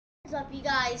What's up, you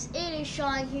guys? It is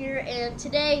Sean here, and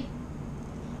today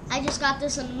I just got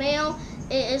this in the mail.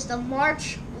 It is the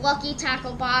March Lucky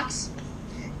Tackle Box,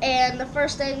 and the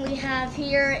first thing we have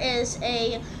here is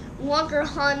a Lunker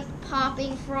Hunt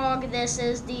Popping Frog. This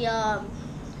is the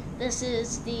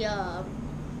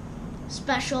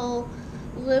special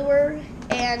lure,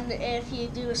 and if you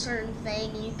do a certain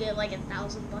thing, you get like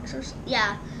 $1,000 or so.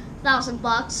 Yeah,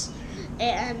 $1,000,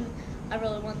 and I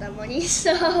really want that money.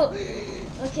 So,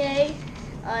 okay,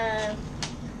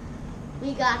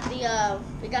 we got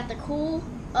the cool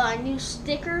new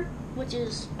sticker, which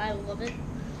is, I love it.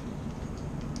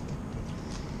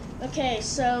 Okay,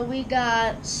 so we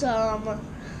got some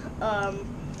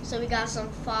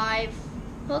 5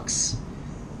 hooks.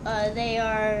 They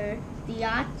are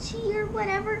Diachi or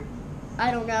whatever.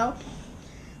 I don't know.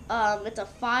 It's a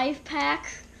 5-pack,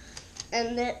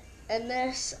 and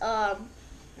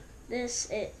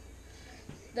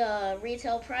the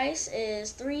retail price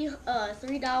is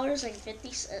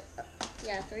 $3.50.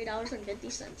 Yeah,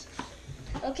 $3.50.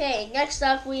 Okay, next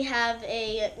up we have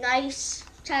a nice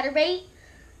chatterbait.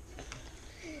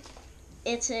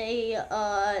 It's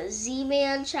a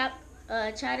Z-Man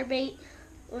chatterbait.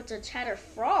 Well, it's a chatter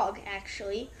frog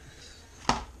actually,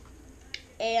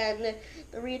 and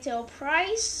the retail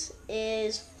price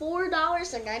is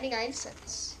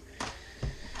 $4.99.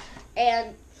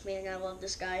 And man, I love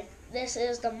this guy. This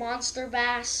is the Monster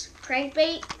Bass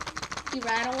crankbait. He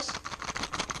rattles.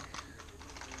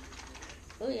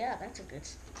 Oh yeah, that's a good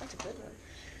one.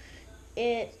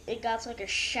 It got like a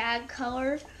shag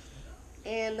color,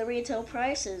 and the retail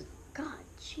price is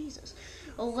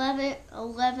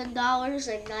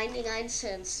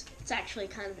 $11.99. It's actually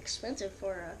kind of expensive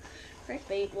for a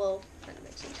crankbait. Well, kind of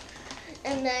makes sense.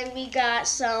 And then we got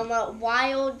some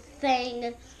Wild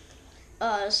Thing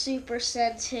super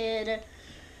scented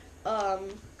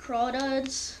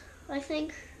crawdads, I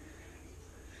think.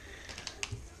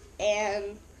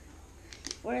 And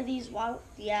what are these? Wild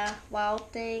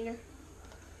Thing.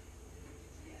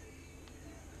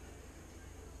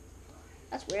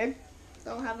 That's weird.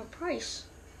 They don't have a price.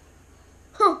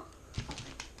 Huh.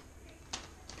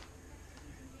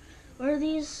 What are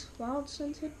these? Wild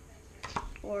scented?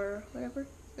 Or whatever?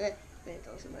 It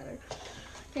doesn't matter.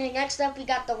 Okay, next up we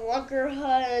got the Lunker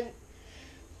Hunt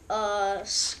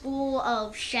School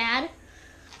of Shad.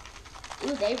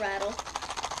 Ooh, they rattle.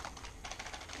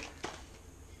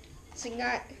 It's a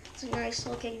nice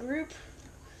looking group.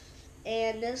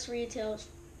 And this retails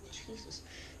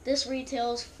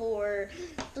for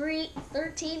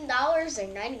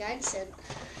 $13.99.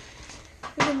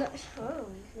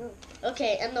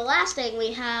 Okay, and the last thing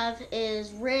we have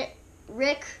is Rick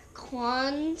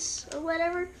Klon's or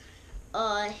whatever.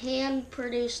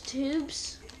 Hand-produced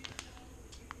tubes.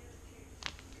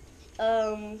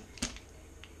 So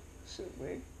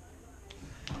weird.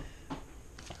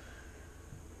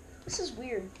 This is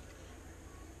weird.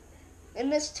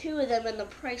 And there's 2 of them in the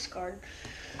price card.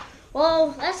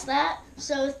 Well, that's that.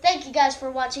 So thank you guys for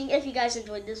watching. If you guys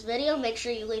enjoyed this video, make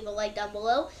sure you leave a like down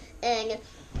below. And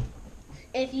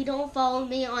if you don't follow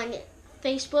me on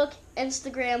Facebook,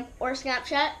 Instagram, or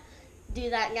Snapchat, do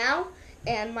that now.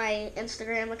 And my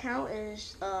Instagram account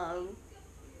is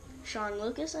Sean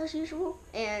Lucas as usual.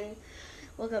 And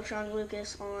look up Sean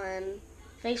Lucas on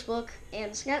Facebook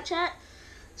and Snapchat.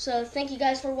 So thank you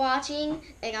guys for watching,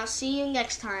 and I'll see you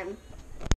next time.